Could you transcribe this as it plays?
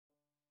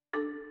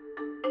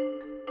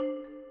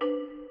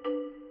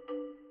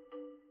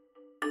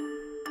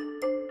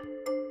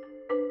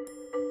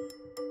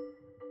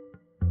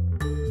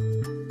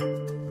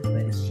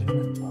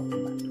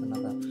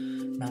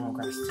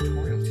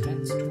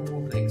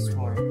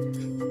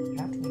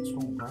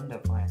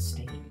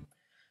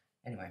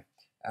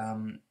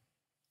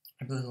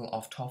A little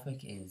off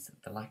topic is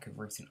the lack of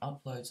recent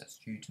uploads. That's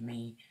due to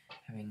me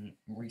having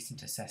lots of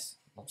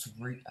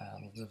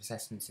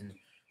assessments in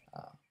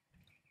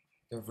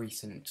the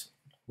recent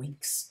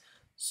weeks.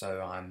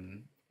 So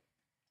I'm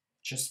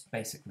just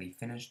basically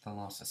finished the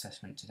last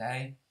assessment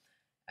today,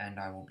 and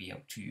I will be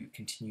able to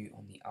continue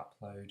on the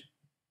upload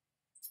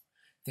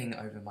thing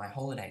over my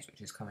holidays,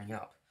 which is coming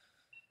up.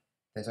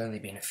 There's only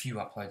been a few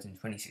uploads in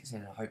 2016,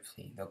 and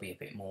hopefully there'll be a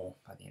bit more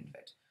by the end of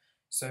it.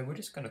 So we're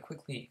just going to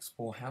quickly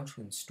explore how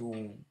to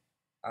install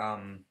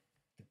the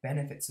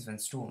benefits of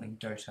installing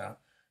Dota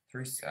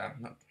through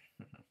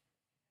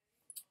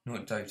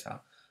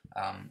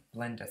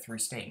Blender through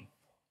Steam.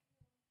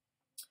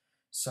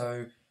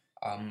 So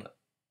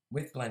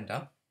with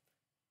Blender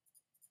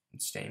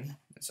and Steam,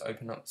 let's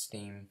open up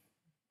Steam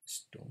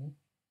Store.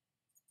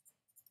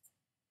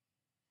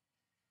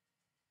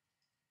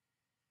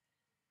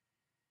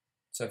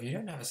 So if you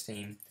don't have a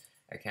Steam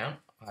account,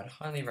 I'd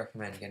highly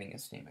recommend getting a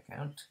Steam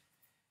account.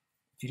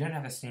 If you don't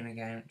have a Steam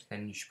account,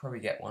 then you should probably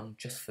get one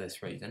just for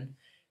this reason,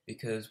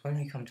 because when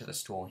we come to the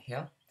store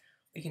here,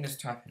 we can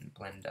just type in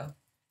Blender.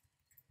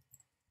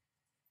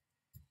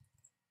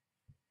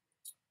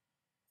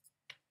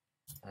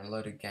 And a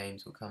load of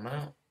games will come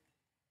out,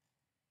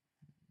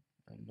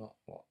 and not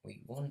what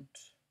we want.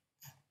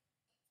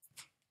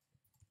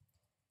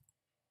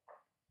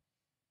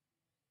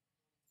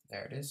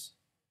 There it is,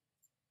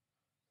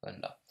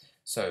 Blender.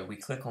 So we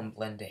click on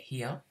Blender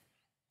here,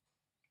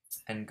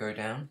 and go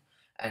down,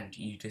 and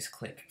you just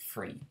click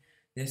Free.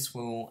 This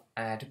will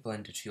add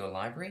Blender to your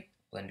library.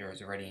 Blender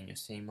is already in your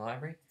Steam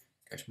library.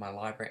 Go to my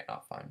library and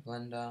I'll find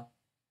Blender.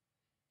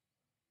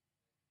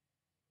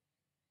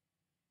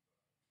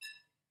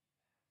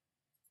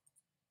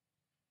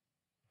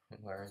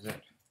 Where is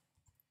it?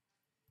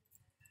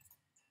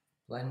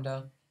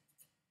 Blender.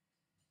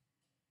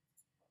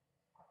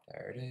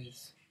 There it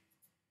is.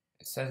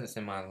 It says it's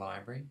in my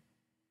library,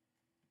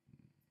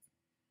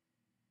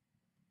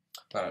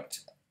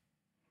 but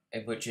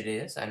which it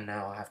is, and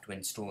now I have to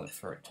install it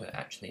for it to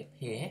actually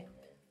appear.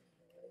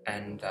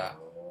 And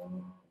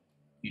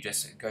you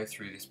just go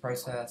through this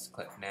process,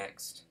 click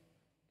next,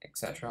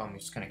 etc. I'm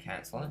just going to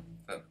cancel it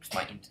because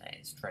my internet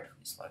is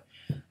dreadfully slow.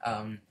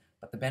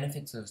 But the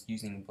benefits of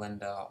using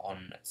Blender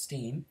on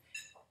Steam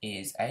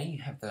is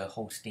you have the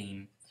whole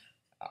Steam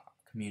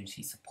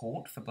community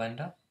support for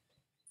Blender.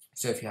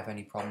 So if you have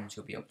any problems,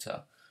 you'll be able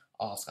to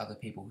ask other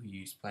people who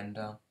use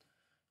Blender.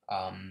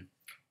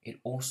 It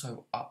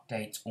also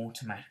updates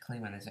automatically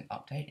when there's an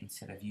update,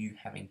 instead of you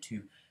having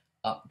to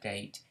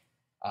update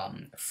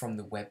from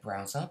the web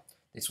browser.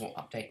 This will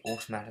update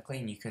automatically,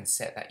 and you can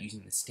set that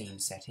using the Steam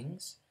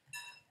settings.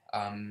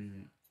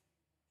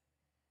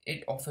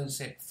 It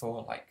offers it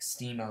for like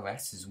Steam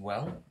OS as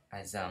well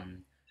as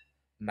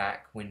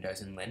Mac,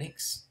 Windows, and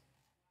Linux.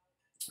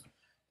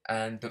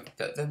 And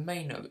the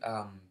main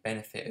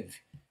benefit of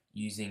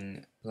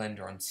using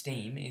Blender on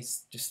Steam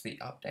is just the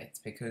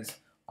updates, because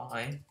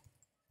I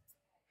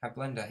have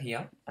Blender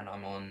here, and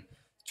I'm on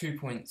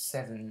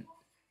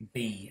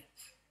 2.7b,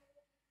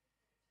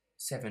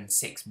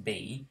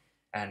 76b,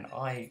 and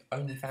I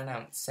only found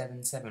out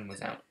 7.7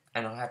 was out,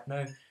 and I had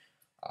no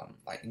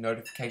like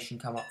notification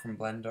come up from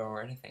Blender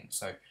or anything.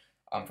 So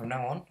from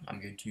now on, I'm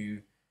going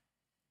to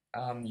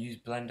use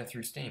Blender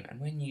through Steam,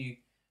 and when you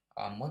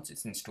once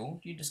it's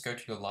installed, you just go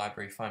to your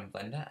library, find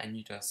Blender, and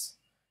you just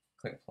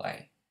click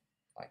play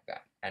like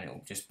that, and it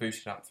will just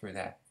boost it up through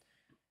there,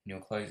 and you'll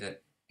close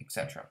it,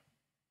 etc.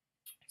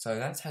 So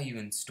that's how you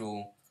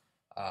install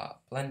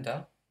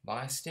Blender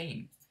via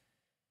Steam.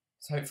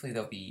 So hopefully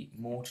there'll be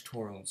more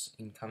tutorials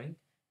incoming,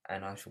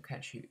 and I shall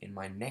catch you in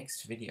my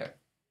next video.